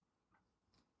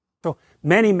So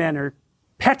many men are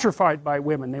petrified by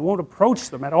women. They won't approach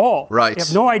them at all. Right. They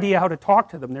have no idea how to talk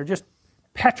to them. They're just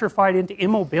petrified into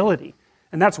immobility.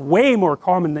 And that's way more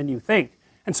common than you think.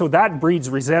 And so that breeds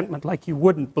resentment like you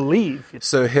wouldn't believe.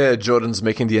 So here Jordan's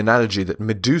making the analogy that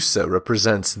Medusa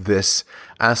represents this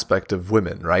aspect of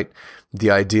women, right?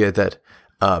 The idea that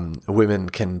women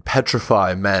can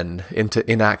petrify men into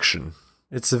inaction.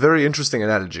 It's a very interesting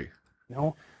analogy.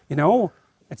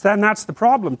 That's the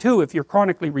problem too. If you're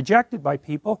chronically rejected by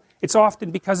people, it's often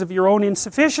because of your own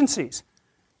insufficiencies.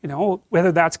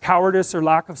 Whether that's cowardice or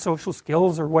lack of social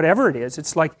skills or whatever it is.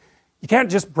 It's like, you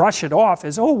can't just brush it off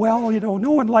as, no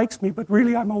one likes me, but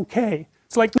really I'm okay.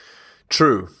 It's like...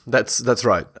 True. That's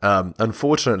right.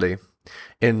 Unfortunately,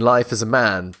 in life as a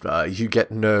man, you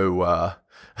get no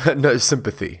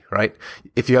sympathy, right?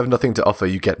 If you have nothing to offer,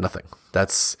 you get nothing.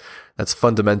 That's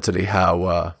fundamentally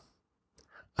how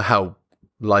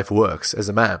life works as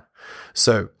a man.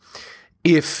 So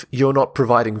if you're not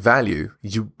providing value,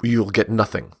 you'll get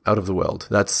nothing out of the world.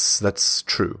 That's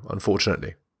true,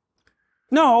 unfortunately.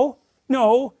 No,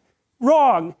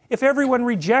 wrong. If everyone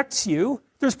rejects you,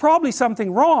 there's probably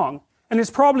something wrong. And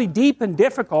it's probably deep and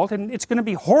difficult, and it's going to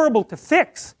be horrible to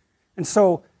fix. And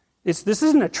so this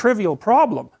isn't a trivial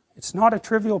problem. It's not a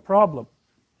trivial problem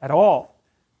at all.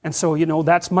 And so,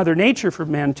 that's Mother Nature for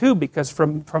men too, because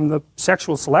from the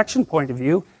sexual selection point of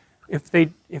view, if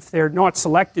they're not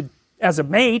selected as a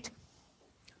mate,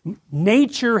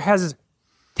 nature has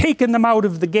taken them out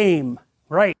of the game,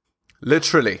 right?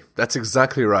 Literally, that's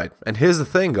exactly right. And here's the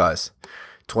thing, guys.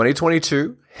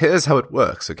 2022, here's how it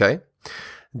works, okay?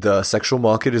 The sexual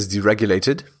market is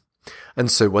deregulated. And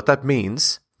so what that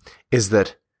means is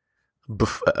that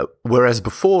whereas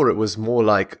before it was more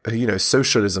like,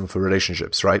 socialism for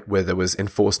relationships, right? Where there was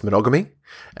enforced monogamy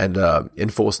and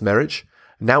enforced marriage.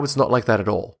 Now it's not like that at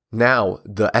all. Now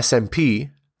the SMP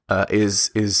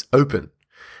is open.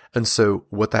 And so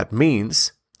what that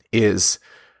means is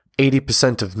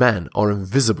 80% of men are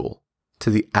invisible to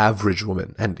the average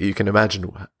woman. And you can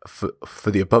imagine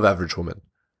for the above average woman,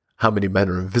 how many men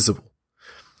are invisible.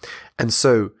 And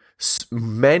so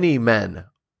many more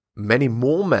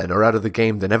men are out of the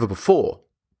game than ever before,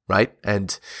 right?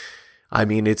 And I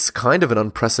mean, it's kind of an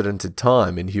unprecedented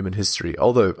time in human history,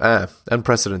 although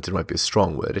unprecedented might be a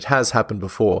strong word. It has happened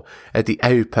before at the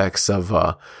apex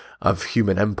of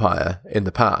human empire in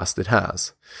the past. It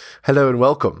has. Hello and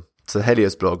welcome to the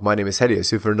Helios blog. My name is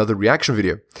Helios, here for another reaction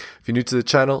video. If you're new to the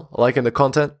channel, liking the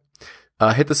content,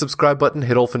 hit the subscribe button,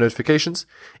 hit all for notifications.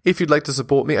 If you'd like to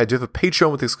support me, I do have a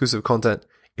Patreon with exclusive content.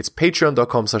 It's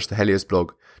patreon.com/theheliosblog.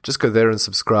 Just go there and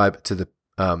subscribe to the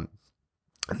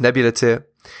Nebula tier.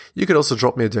 You could also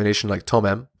drop me a donation like Tom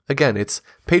M. Again, it's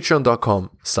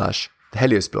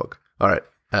patreon.com/theheliosblog. All right,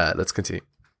 let's continue.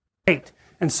 Great.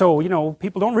 And so,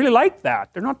 people don't really like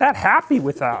that. They're not that happy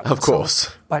with that. Of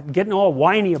course. But getting all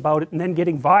whiny about it and then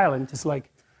getting violent is like,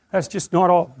 that's just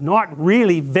not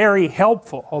really very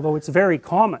helpful, although it's very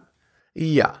common.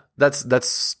 Yeah,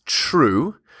 that's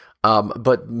true.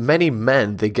 But many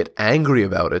men, they get angry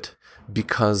about it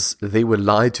because they were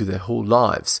lied to their whole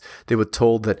lives. They were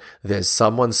told that there's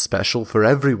someone special for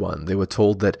everyone. They were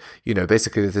told that,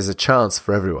 basically that there's a chance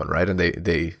for everyone, right? And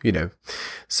they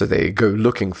so they go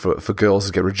looking for girls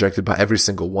who get rejected by every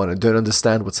single one and don't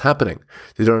understand what's happening.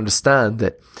 They don't understand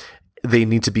that they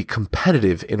need to be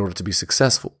competitive in order to be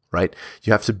successful, right?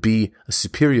 You have to be a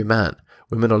superior man.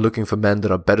 Women are looking for men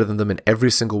that are better than them in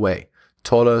every single way.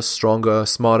 Taller, stronger,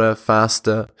 smarter,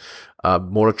 faster,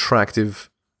 more attractive,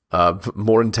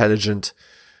 more intelligent,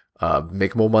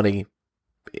 make more money,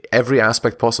 every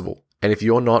aspect possible. And if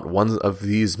you're not one of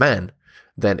these men,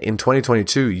 then in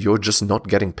 2022, you're just not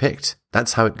getting picked.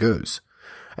 That's how it goes.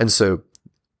 And so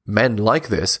men like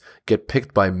this get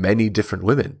picked by many different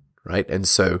women, right? And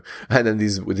then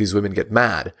these women get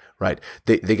mad, right?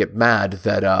 They get mad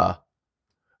that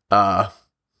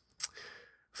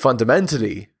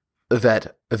fundamentally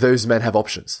that those men have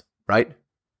options, right?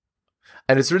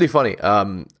 And it's really funny.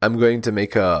 I'm going to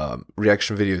make a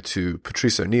reaction video to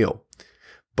Patrice O'Neill,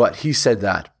 but he said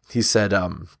that. He said,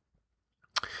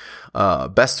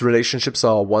 best relationships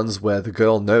are ones where the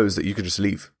girl knows that you could just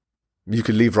leave. You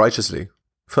could leave righteously.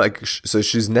 So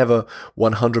she's never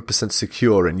 100%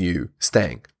 secure in you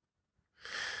staying.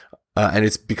 And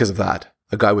it's because of that.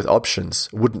 A guy with options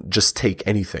wouldn't just take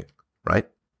anything, right?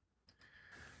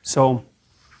 So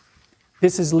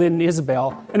this is Lynn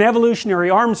Isabel. An evolutionary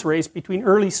arms race between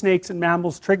early snakes and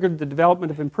mammals triggered the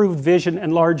development of improved vision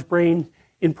and large brain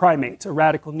in primates, a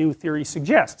radical new theory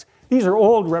suggests. These are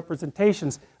old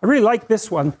representations. I really like this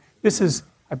one. This is,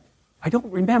 I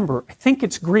don't remember, I think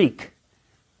it's Greek.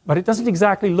 but it doesn't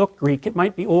exactly look Greek. It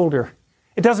might be older.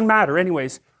 It doesn't matter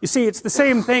anyways. You see, it's the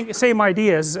same thing, same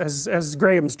idea as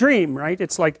Graham's dream, right?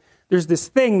 It's like there's this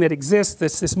thing that exists,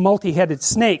 this multi-headed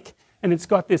snake, and it's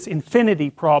got this infinity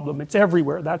problem. It's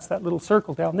everywhere. That's that little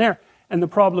circle down there. And the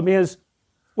problem is,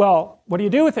 well, what do you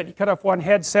do with it? You cut off one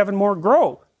head, 7 more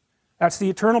grow. That's the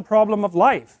eternal problem of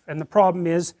life. And the problem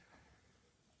is,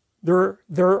 there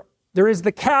is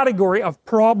the category of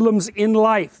problems in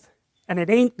life, and it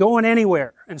ain't going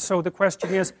anywhere. And so the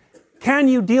question is, can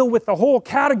you deal with the whole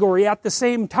category at the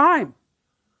same time?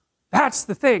 That's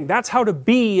the thing. That's how to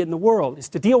be in the world, is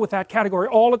to deal with that category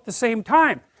all at the same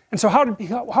time. And so how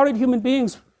did human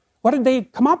beings, what did they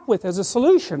come up with as a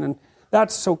solution? And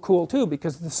that's so cool too,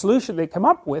 because the solution they come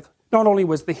up with not only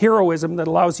was the heroism that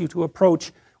allows you to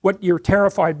approach what you're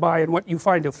terrified by and what you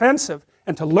find offensive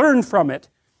and to learn from it,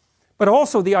 but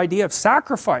also the idea of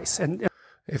sacrifice. And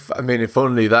if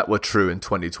only that were true in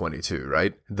 2022,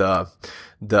 right? The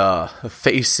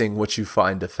facing what you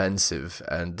find offensive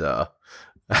and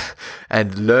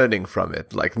learning from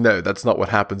it. Like, no, that's not what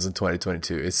happens in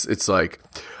 2022. It's like,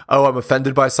 oh, I'm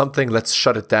offended by something. Let's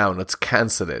shut it down. Let's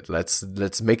cancel it.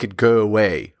 Let's make it go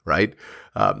away, right?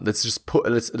 Let's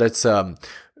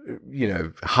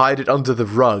hide it under the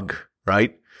rug,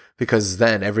 right? Because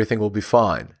then everything will be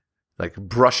fine. Like,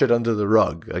 brush it under the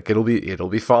rug. Like, it'll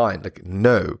be fine. Like,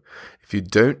 no, if you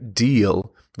don't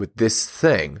deal with this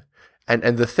thing,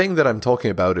 and the thing that I'm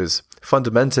talking about is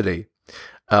fundamentally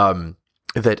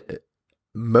that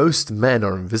most men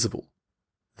are invisible.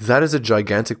 That is a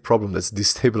gigantic problem that's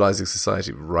destabilizing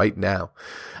society right now.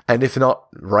 And if not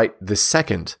right this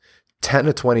second, 10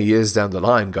 or 20 years down the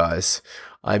line, guys,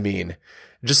 I mean,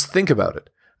 just think about it.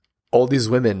 All these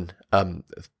women,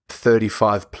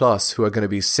 35 plus, who are going to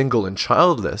be single and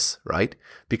childless, right?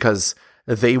 Because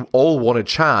they all wanted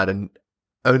Chad and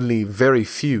only very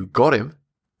few got him,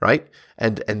 right?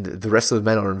 And the rest of the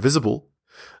men are invisible.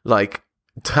 Like,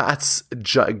 that's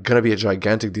going to be a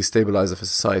gigantic destabilizer for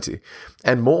society.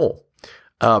 And more,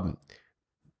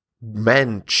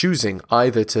 men choosing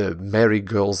either to marry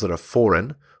girls that are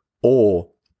foreign or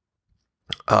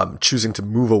choosing to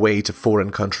move away to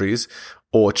foreign countries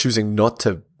or choosing not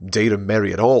to date or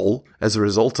marry at all as a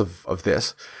result of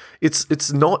this.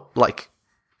 It's not like,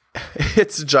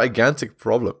 it's a gigantic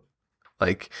problem.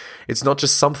 Like, it's not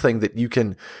just something that you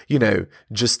can,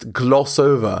 just gloss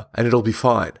over and it'll be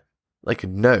fine. Like,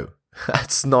 no,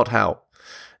 that's not how.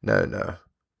 No.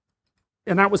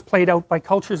 And that was played out by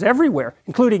cultures everywhere,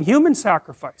 including human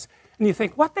sacrifice. And you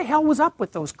think, what the hell was up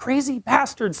with those crazy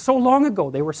bastards so long ago?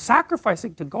 They were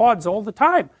sacrificing to gods all the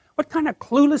time. What kind of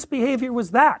clueless behavior was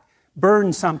that?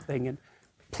 Burn something and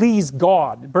please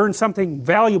God. Burn something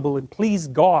valuable and please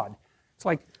God. It's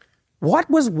like, what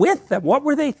was with them? What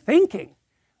were they thinking?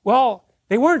 Well,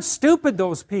 they weren't stupid,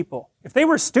 those people. If they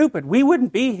were stupid, we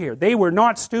wouldn't be here. They were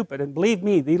not stupid. And believe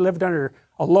me, they lived under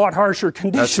a lot harsher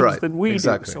conditions than we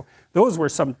do. So those were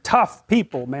some tough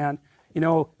people, man.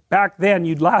 Back then,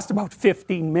 you'd last about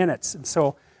 15 minutes. And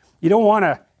so you don't want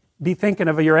to be thinking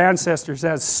of your ancestors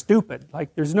as stupid.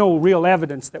 Like, there's no real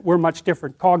evidence that we're much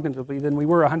different cognitively than we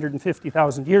were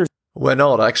 150,000 years. We're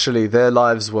not. Actually, their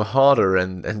lives were harder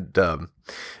and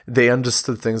they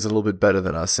understood things a little bit better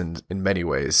than us in many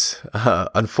ways.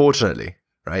 Unfortunately,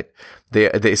 right?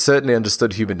 They certainly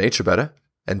understood human nature better,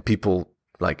 and people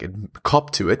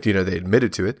copped to it. They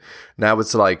admitted to it. Now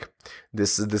it's like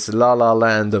this la la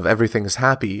land of everything's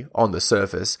happy on the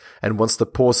surface, and once the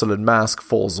porcelain mask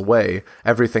falls away,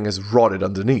 everything is rotted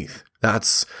underneath.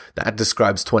 That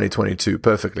describes 2022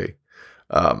 perfectly.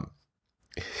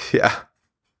 Yeah.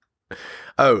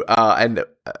 Oh, and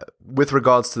with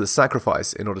regards to the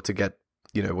sacrifice in order to get,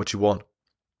 what you want,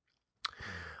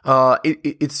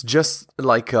 it's just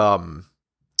like a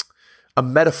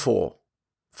metaphor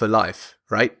for life,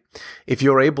 right? If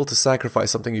you're able to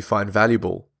sacrifice something you find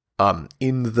valuable,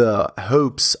 in the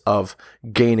hopes of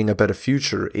gaining a better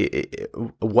future,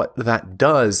 what that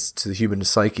does to the human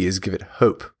psyche is give it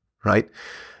hope, right?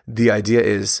 The idea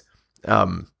is,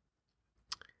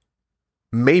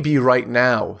 maybe right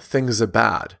now things are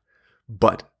bad,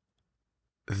 but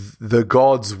the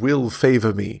gods will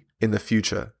favor me in the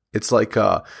future. It's like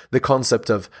the concept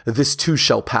of this too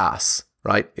shall pass,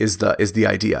 right? Is the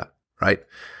idea, right?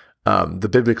 The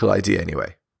biblical idea,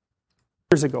 anyway.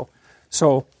 Years ago.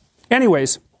 So,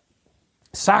 anyways,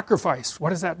 sacrifice. What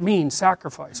does that mean?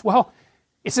 Sacrifice. Well,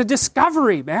 it's a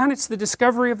discovery, man. It's the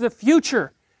discovery of the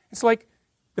future. It's like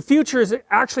the future is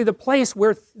actually the place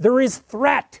where there is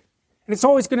threat. And it's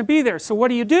always going to be there. So what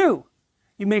do?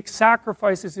 You make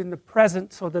sacrifices in the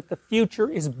present so that the future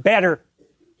is better.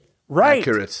 Right.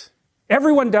 Accurate.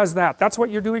 Everyone does that. That's what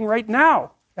you're doing right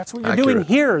now. That's what you're doing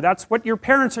here. That's what your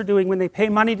parents are doing when they pay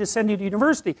money to send you to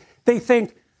university. They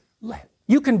think,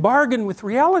 you can bargain with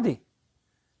reality.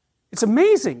 It's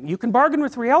amazing. You can bargain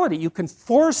with reality. You can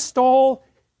forestall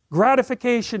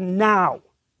gratification now.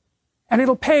 And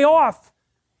it'll pay off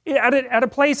at a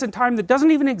place and time that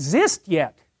doesn't even exist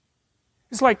yet.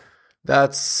 It's like...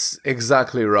 That's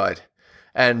exactly right.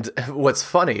 And what's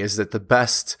funny is that the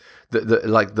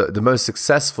most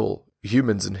successful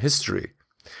humans in history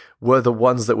were the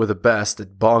ones that were the best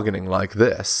at bargaining like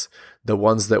this, the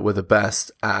ones that were the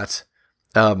best at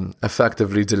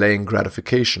effectively delaying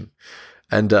gratification.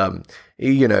 And,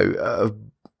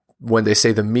 when they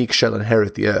say the meek shall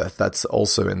inherit the earth, that's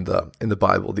also in the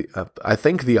Bible. I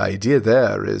think the idea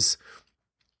there is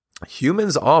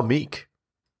humans are meek,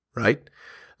 right?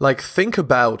 Like, think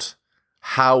about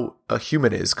how a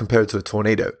human is compared to a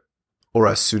tornado or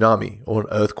a tsunami or an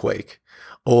earthquake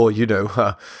or,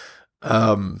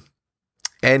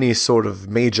 any sort of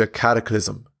major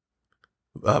cataclysm,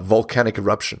 volcanic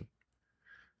eruption.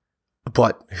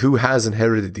 But who has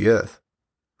inherited the earth,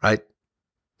 right?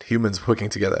 Humans working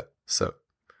together. So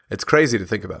it's crazy to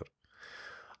think about.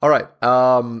 All right.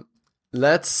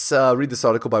 Let's read this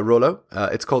article by Rollo.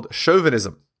 It's called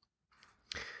Chauvinism.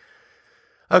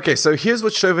 Okay, so here's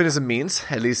what chauvinism means,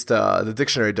 at least the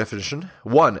dictionary definition.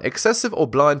 1, excessive or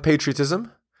blind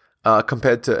patriotism,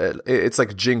 compared to, it's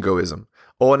like jingoism.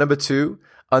 Or number 2,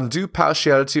 undue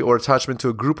partiality or attachment to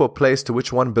a group or place to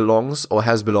which one belongs or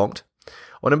has belonged.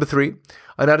 Or number 3,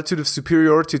 an attitude of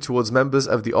superiority towards members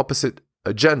of the opposite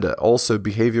gender, also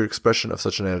behavior expression of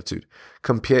such an attitude.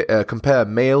 Compare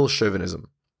male chauvinism.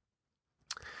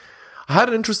 I had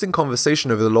an interesting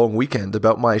conversation over the long weekend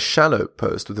about my shallow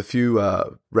post with a few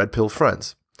red pill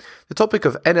friends. The topic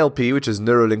of NLP, which is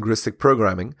neuro-linguistic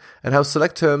programming, and how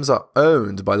select terms are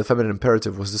owned by the feminine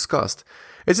imperative was discussed.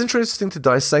 It's interesting to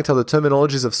dissect how the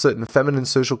terminologies of certain feminine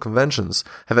social conventions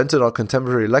have entered our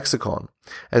contemporary lexicon,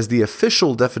 as the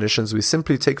official definitions we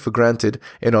simply take for granted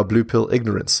in our blue pill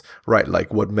ignorance, right,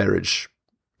 like what marriage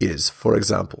is, for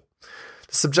example.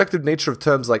 The subjective nature of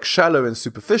terms like shallow and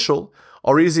superficial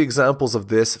are easy examples of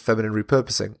this feminine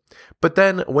repurposing. But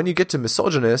then, when you get to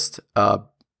misogynist,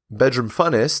 bedroom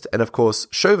funnist, and of course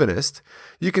chauvinist,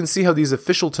 you can see how these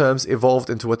official terms evolved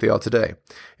into what they are today.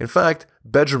 In fact,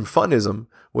 bedroom funism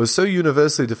was so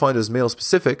universally defined as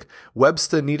male-specific,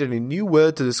 Webster needed a new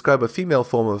word to describe a female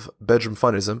form of bedroom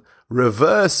funism,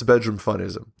 reverse bedroom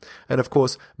funism. And of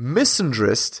course,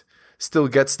 misandrist still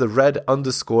gets the red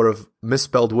underscore of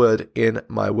misspelled word in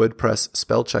my WordPress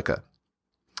spell checker.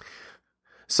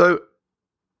 So,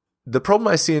 the problem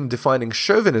I see in defining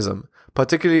chauvinism,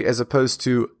 particularly as opposed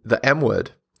to the M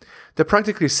word, they're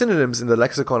practically synonyms in the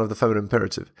lexicon of the feminine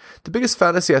imperative. The biggest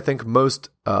fantasy I think most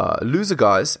loser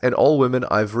guys, and all women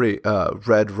I've read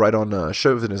right on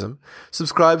chauvinism,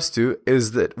 subscribes to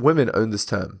is that women own this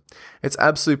term. It's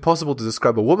absolutely possible to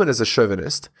describe a woman as a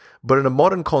chauvinist, but in a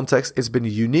modern context, it's been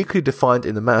uniquely defined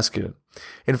in the masculine.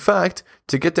 In fact,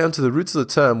 to get down to the roots of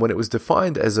the term when it was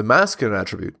defined as a masculine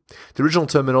attribute, the original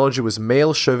terminology was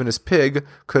male chauvinist pig,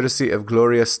 courtesy of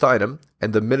Gloria Steinem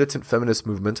and the militant feminist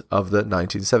movement of the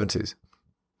 1970s.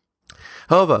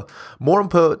 However, more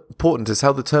important is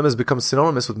how the term has become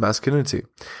synonymous with masculinity.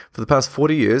 For the past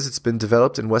 40 years, it's been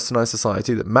developed in westernized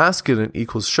society that masculine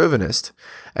equals chauvinist,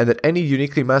 and that any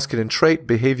uniquely masculine trait,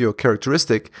 behavior, or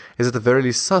characteristic is at the very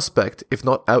least suspect, if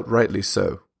not outrightly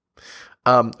so.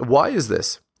 Why is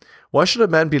this? Why should a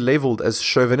man be labeled as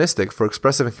chauvinistic for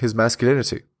expressing his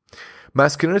masculinity?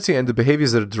 Masculinity and the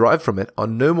behaviors that are derived from it are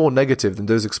no more negative than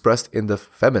those expressed in the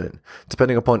feminine,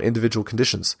 depending upon individual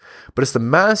conditions. But it's the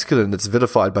masculine that's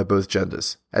vilified by both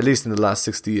genders, at least in the last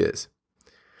 60 years.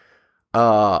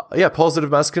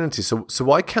 Positive masculinity. So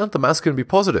why can't the masculine be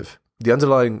positive? The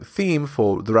underlying theme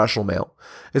for the rational male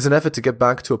is an effort to get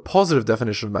back to a positive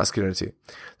definition of masculinity.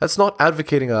 That's not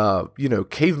advocating a,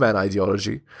 caveman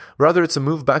ideology. Rather, it's a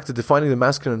move back to defining the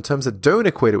masculine in terms that don't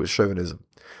equate it with chauvinism.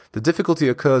 The difficulty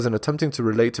occurs in attempting to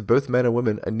relate to both men and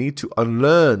women a need to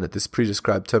unlearn this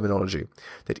pre-described terminology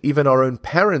that even our own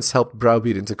parents helped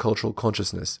browbeat into cultural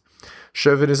consciousness.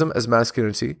 Chauvinism as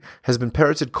masculinity has been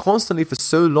parroted constantly for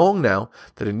so long now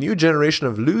that a new generation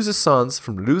of loser sons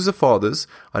from loser fathers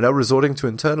are now resorting to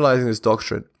internalizing this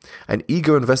doctrine and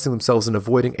ego-investing themselves in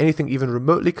avoiding anything even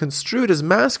remotely construed as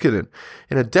masculine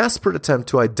in a desperate attempt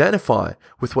to identify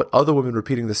with what other women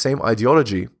repeating the same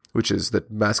ideology, which is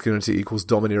that masculinity equals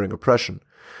domineering oppression,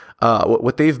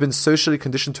 what they've been socially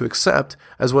conditioned to accept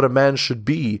as what a man should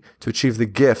be to achieve the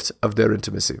gift of their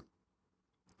intimacy.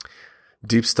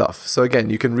 Deep stuff. So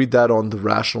again, you can read that on the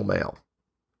Rational Male.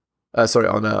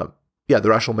 The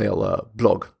Rational Male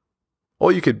blog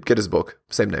Or you could get his book,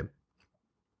 same name.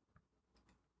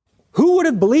 Who would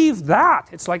have believed that?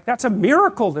 It's like, that's a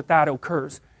miracle that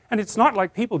occurs. And it's not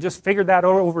like people just figured that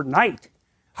out overnight.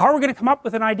 How are we going to come up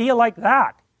with an idea like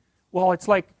that? Well, it's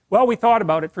like, well, we thought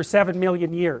about it for 7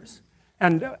 million years.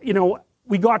 And,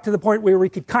 we got to the point where we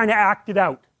could kind of act it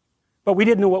out. But we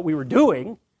didn't know what we were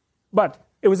doing. But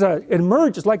it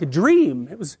emerged as like a dream.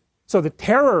 So the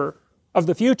terror of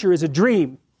the future is a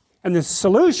dream. And the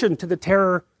solution to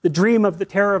the dream of the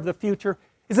terror of the future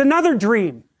is another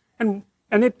dream. And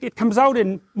it comes out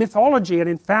in mythology and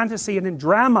in fantasy and in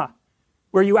drama,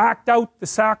 where you act out the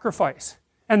sacrifice.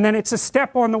 And then it's a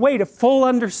step on the way to full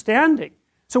understanding.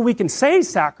 So we can say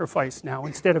sacrifice now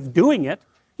instead of doing it,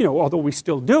 although we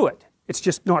still do it. It's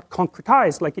just not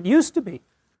concretized like it used to be.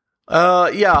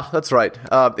 Yeah, that's right.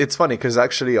 It's funny because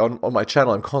actually on my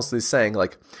channel, I'm constantly saying,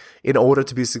 like, in order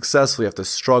to be successful, you have to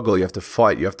struggle, you have to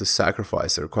fight, you have to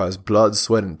sacrifice. It requires blood,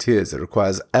 sweat, and tears. It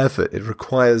requires effort. It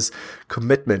requires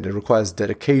commitment. It requires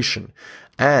dedication.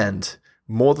 And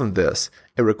more than this,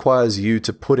 it requires you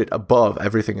to put it above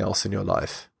everything else in your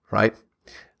life, right?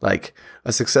 Like,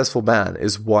 a successful man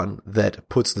is one that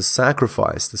puts the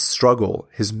sacrifice, the struggle,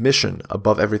 his mission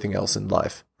above everything else in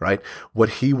life, right? What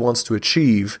he wants to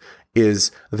achieve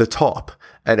is the top,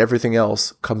 and everything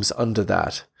else comes under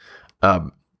that.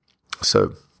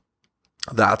 So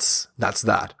that's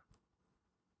that.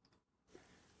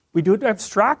 We do it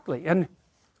abstractly, and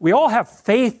we all have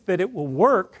faith that it will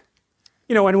work,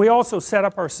 and we also set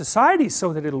up our societies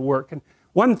so that it'll work. And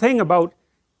one thing about,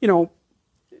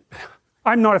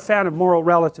 I'm not a fan of moral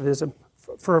relativism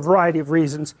for a variety of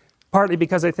reasons, partly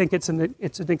because I think it's an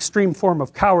extreme form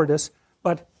of cowardice.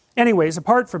 But anyways,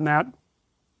 apart from that,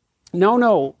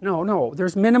 no.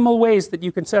 There's minimal ways that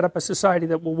you can set up a society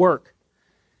that will work.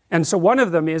 And so one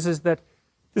of them is that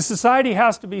the society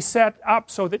has to be set up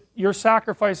so that your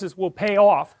sacrifices will pay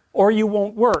off, or you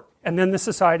won't work, and then the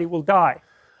society will die.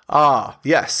 Ah,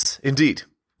 yes, indeed.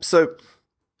 So,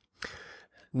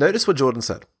 notice what Jordan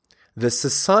said. The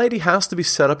society has to be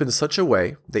set up in such a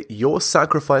way that your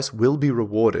sacrifice will be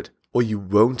rewarded, or you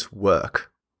won't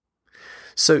work.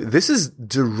 So this is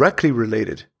directly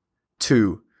related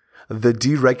to the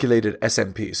deregulated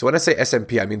SMP. So when I say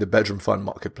SMP, I mean the bedroom fund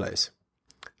marketplace.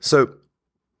 So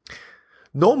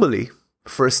normally,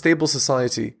 for a stable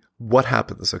society, what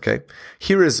happens, okay?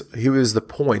 Here is the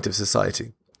point of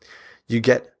society. You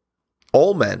get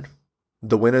all men,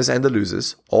 the winners and the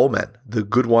losers, all men, the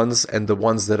good ones and the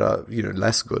ones that are,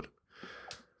 less good.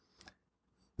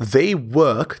 They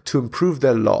work to improve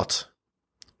their lot.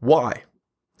 Why?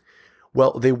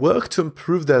 Well, they work to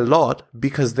improve their lot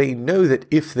because they know that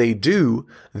if they do,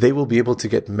 they will be able to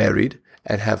get married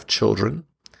and have children,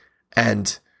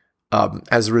 and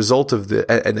as a result of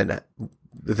and then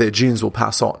their genes will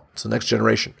pass on to the next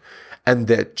generation, and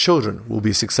their children will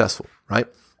be successful, right?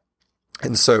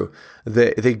 And so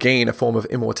they gain a form of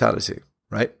immortality,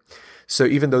 right? So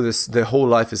even though their whole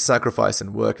life is sacrifice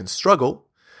and work and struggle,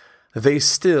 there is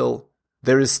still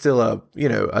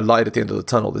a light at the end of the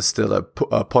tunnel. There's still a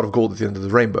pot of gold at the end of the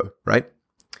rainbow, right?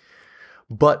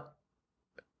 But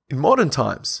in modern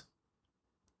times,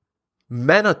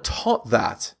 men are taught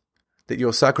that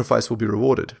your sacrifice will be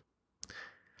rewarded.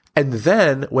 And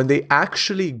then when they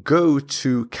actually go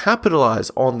to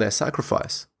capitalize on their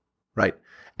sacrifice, right?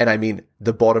 And I mean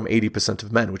the bottom 80%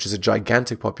 of men, which is a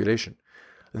gigantic population,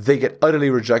 they get utterly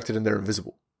rejected and they're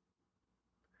invisible.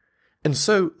 And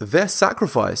so their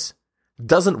sacrifice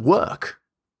doesn't work.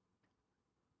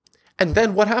 And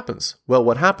then what happens? Well,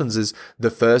 what happens is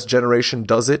the first generation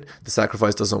does it, the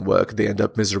sacrifice doesn't work, they end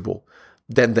up miserable.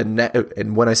 Then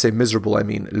and when I say miserable, I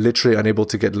mean literally unable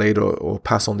to get laid or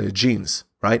pass on their genes,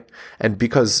 right? And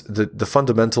because the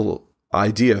fundamental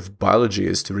idea of biology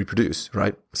is to reproduce,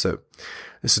 right? So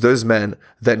those men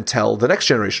then tell the next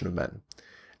generation of men,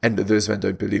 and those men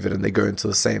don't believe it, and they go into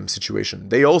the same situation.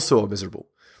 They also are miserable,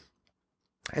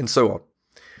 and so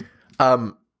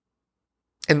on.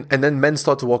 And then men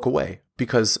start to walk away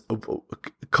because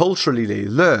culturally they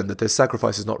learn that their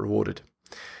sacrifice is not rewarded,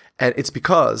 and it's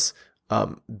because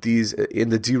these in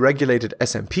the deregulated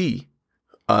SMP,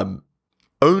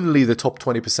 only the top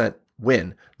 20%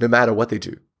 win, no matter what they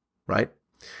do, right?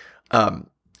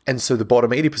 And so the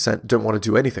bottom 80% don't want to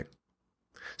do anything.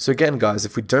 So again, guys,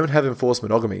 if we don't have enforced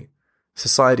monogamy,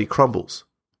 society crumbles.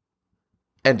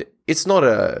 And it's not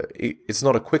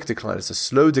a quick decline, it's a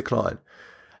slow decline.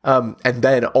 And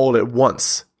then all at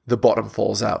once, the bottom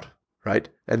falls out, right?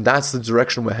 And that's the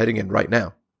direction we're heading in right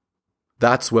now.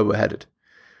 That's where we're headed.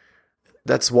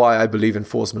 That's why I believe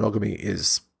enforced monogamy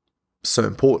is so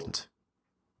important.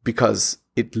 Because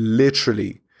it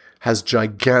literally has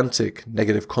gigantic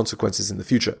negative consequences in the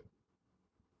future.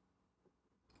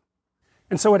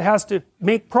 And so it has to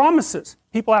make promises.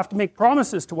 People have to make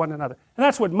promises to one another. And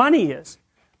that's what money is.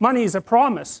 Money is a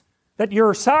promise that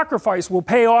your sacrifice will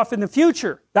pay off in the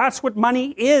future. That's what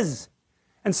money is.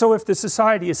 And so if the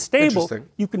society is stable,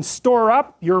 you can store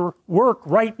up your work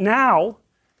right now.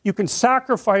 You can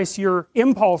sacrifice your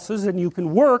impulses and you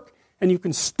can work and you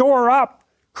can store up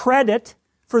credit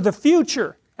for the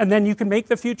future. And then you can make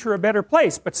the future a better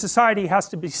place. But society has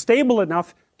to be stable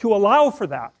enough to allow for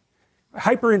that.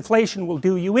 Hyperinflation will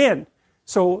do you in.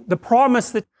 So the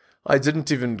promise that... I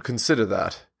didn't even consider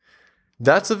that.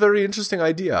 That's a very interesting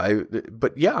idea.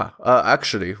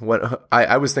 Actually, when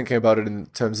I was thinking about it in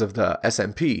terms of the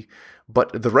S&P,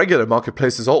 but the regular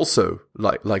marketplace is also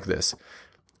like this.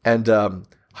 And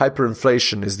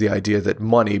hyperinflation is the idea that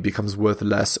money becomes worth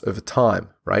less over time,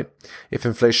 right? If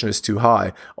inflation is too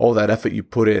high, all that effort you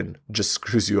put in just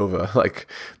screws you over,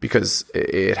 because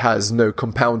it has no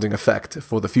compounding effect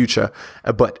for the future.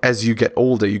 But as you get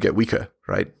older, you get weaker,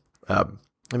 right?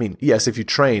 Yes, if you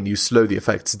train, you slow the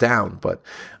effects down, but,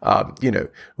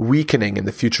 weakening in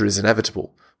the future is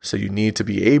inevitable. So you need to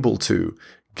be able to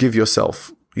give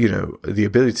yourself, the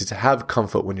ability to have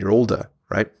comfort when you're older,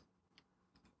 right?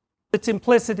 That's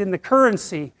implicit in the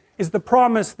currency is the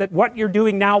promise that what you're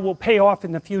doing now will pay off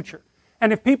in the future.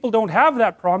 And if people don't have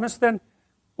that promise, then,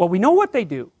 well, we know what they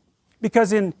do.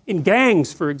 Because in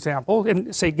gangs, for example,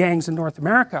 in, say, gangs in North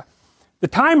America, the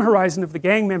time horizon of the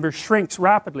gang members shrinks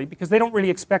rapidly because they don't really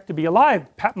expect to be alive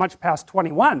much past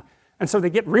 21. And so they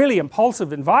get really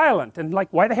impulsive and violent. And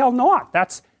why the hell not?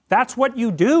 That's what you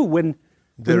do when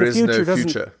the future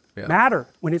doesn't matter,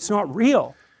 when it's not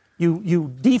real.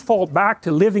 You default back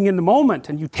to living in the moment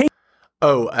and you take...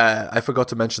 I forgot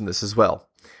to mention this as well.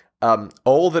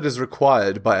 All that is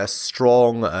required by a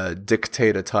strong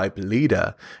dictator-type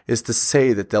leader is to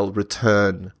say that they'll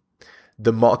return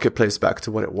the marketplace back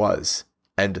to what it was.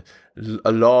 And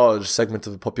a large segment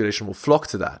of the population will flock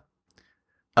to that.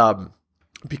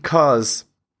 Because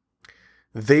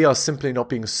they are simply not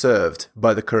being served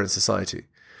by the current society.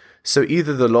 So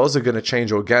either the laws are going to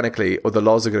change organically or the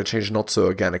laws are going to change not so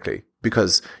organically.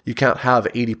 Because you can't have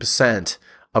 80%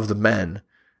 of the men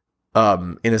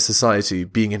in a society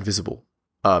being invisible.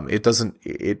 It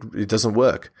doesn't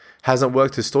work. Hasn't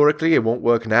worked historically, it won't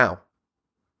work now.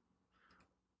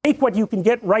 Take what you can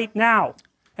get right now.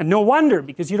 And no wonder,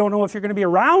 because you don't know if you're going to be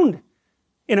around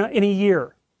in a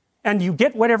year. And you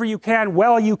get whatever you can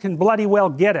while you can bloody well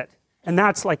get it. And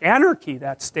that's like anarchy,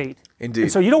 that state. Indeed.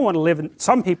 And so you don't want to live in...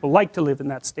 Some people like to live in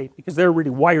that state because they're really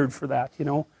wired for that,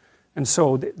 And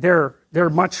so they're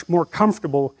much more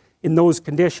comfortable in those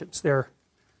conditions. They're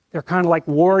kind of like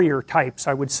warrior types,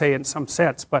 I would say, in some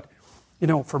sense. But,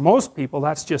 for most people,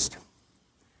 that's just...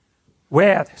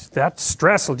 Well, that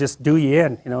stress will just do you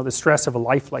in, the stress of a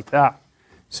life like that.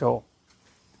 So,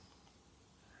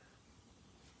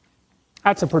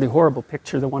 that's a pretty horrible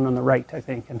picture, the one on the right, I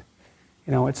think. And,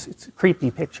 it's a creepy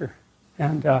picture.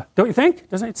 And don't you think?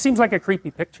 It seems like a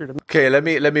creepy picture to me. Okay, let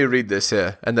me read this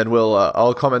here, and then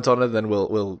I'll comment on it, then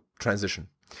we'll transition.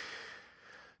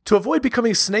 To avoid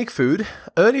becoming snake food,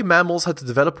 early mammals had to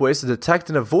develop ways to detect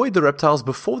and avoid the reptiles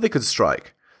before they could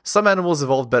strike. Some animals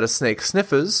evolved better snake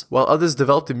sniffers, while others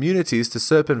developed immunities to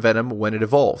serpent venom when it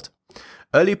evolved.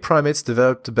 Early primates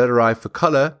developed a better eye for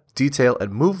color, detail,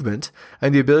 and movement,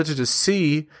 and the ability to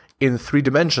see in 3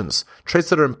 dimensions, traits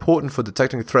that are important for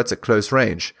detecting threats at close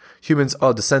range. Humans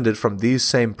are descended from these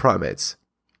same primates.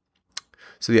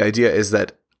 So the idea is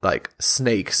that,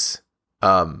 snakes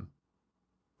are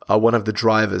one of the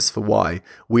drivers for why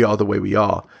we are the way we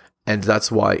are, and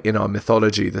that's why in our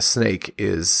mythology the snake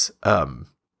is...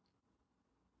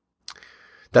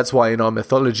 That's why in our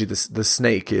mythology the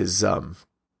snake is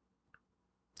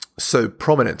so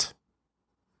prominent.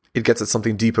 It gets at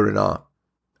something deeper in our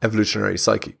evolutionary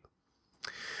psyche.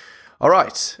 All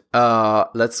right,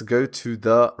 let's go to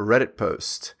the Reddit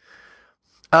post.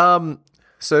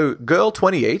 So, girl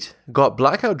 28 got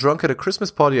blackout drunk at a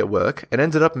Christmas party at work and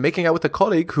ended up making out with a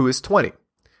colleague who is 20.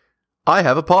 I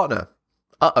have a partner.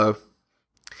 Uh-oh.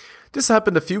 This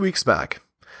happened a few weeks back.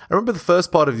 I remember the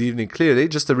first part of the evening clearly,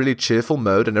 just a really cheerful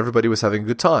mode and everybody was having a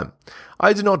good time.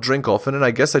 I do not drink often and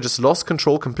I guess I just lost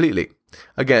control completely.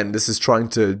 Again, this is trying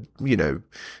to,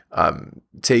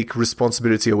 take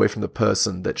responsibility away from the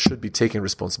person that should be taking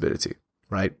responsibility,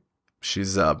 right?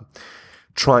 She's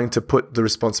trying to put the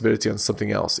responsibility on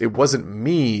something else. It wasn't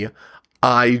me,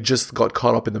 I just got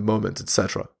caught up in the moment,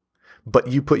 etc. But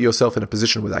you put yourself in a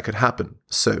position where that could happen.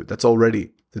 So that's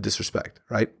already the disrespect,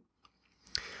 right?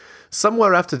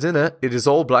 Somewhere after dinner, it is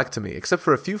all black to me, except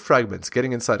for a few fragments,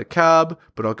 getting inside a cab,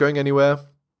 but not going anywhere,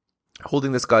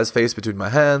 holding this guy's face between my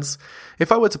hands.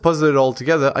 If I were to puzzle it all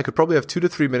together, I could probably have 2 to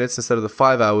 3 minutes instead of the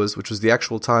 5 hours, which was the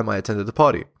actual time I attended the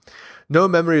party. No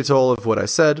memory at all of what I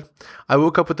said. I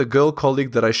woke up with a girl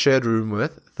colleague that I shared a room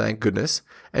with, thank goodness,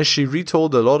 and she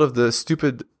retold a lot of the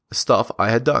stupid stuff I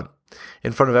had done,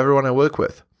 in front of everyone I work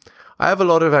with. I have a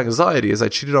lot of anxiety as I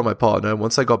cheated on my partner, and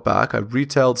once I got back, I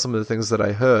retailed some of the things that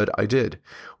I heard I did.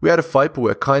 We had a fight, but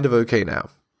we're kind of okay now.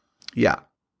 Yeah,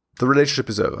 the relationship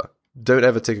is over. Don't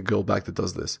ever take a girl back that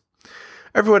does this.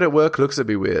 Everyone at work looks at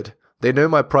me weird. They know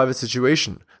my private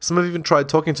situation. Some have even tried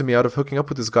talking to me out of hooking up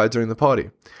with this guy during the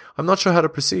party. I'm not sure how to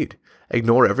proceed.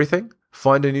 Ignore everything?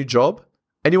 Find a new job?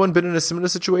 Anyone been in a similar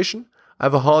situation? I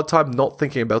have a hard time not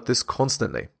thinking about this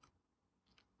constantly.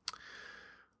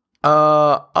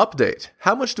 Update.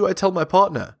 How much do I tell my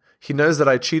partner? He knows that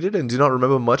I cheated and do not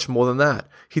remember much more than that.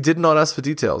 He did not ask for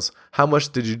details. How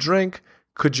much did you drink?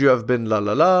 Could you have been la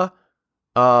la la?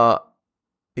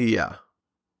 Yeah.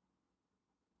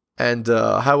 And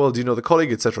how well do you know the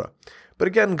colleague, etc. But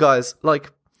again, guys,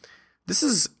 like, this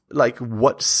is like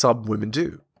what some women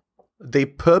do. They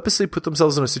purposely put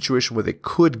themselves in a situation where they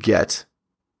could get,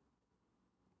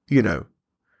 they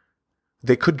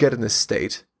could get in this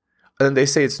state, and then they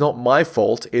say it's not my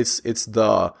fault, it's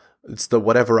the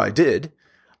whatever I did,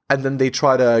 and then they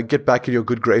try to get back in your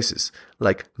good graces.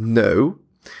 Like, no.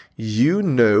 You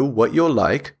know what you're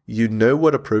like, you know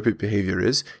what appropriate behavior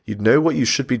is, you know what you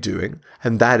should be doing,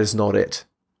 and that is not it.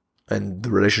 And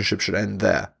the relationship should end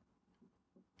there.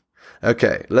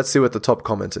 Okay, let's see what the top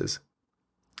comment is.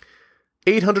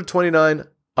 829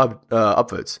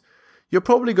 upvotes. You're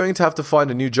probably going to have to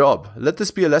find a new job. Let this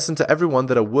be a lesson to everyone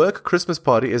that a work Christmas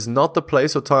party is not the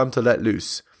place or time to let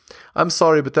loose. I'm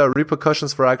sorry, but there are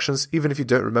repercussions for actions even if you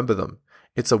don't remember them.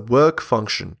 It's a work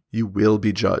function. You will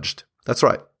be judged. That's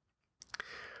right.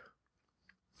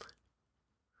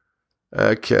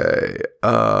 Okay.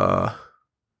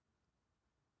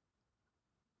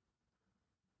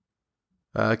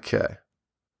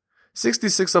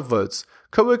 66 upvotes.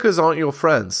 Coworkers aren't your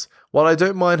friends. While I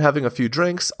don't mind having a few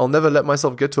drinks, I'll never let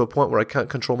myself get to a point where I can't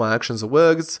control my actions or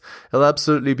words. It'll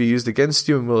absolutely be used against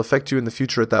you and will affect you in the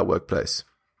future at that workplace.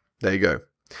 There you go.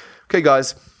 Okay,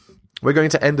 guys. We're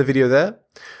going to end the video there.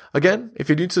 Again, if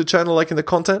you're new to the channel liking the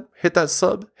content, hit that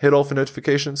sub, hit all for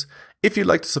notifications. If you'd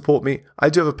like to support me, I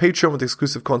do have a Patreon with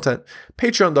exclusive content,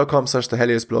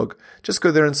 patreon.com/theheliosblog. Just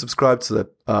go there and subscribe to the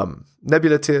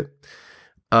Nebula tier.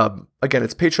 Again,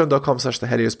 it's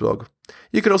patreon.com/theheliosblog.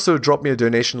 You can also drop me a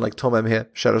donation like Tom M here.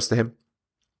 Shout outs to him.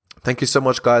 Thank you so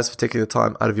much, guys, for taking the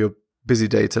time out of your busy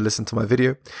day to listen to my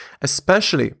video,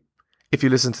 especially if you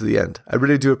listen to the end. I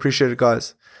really do appreciate it,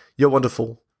 guys. You're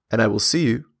wonderful, and I will see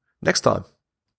you next time.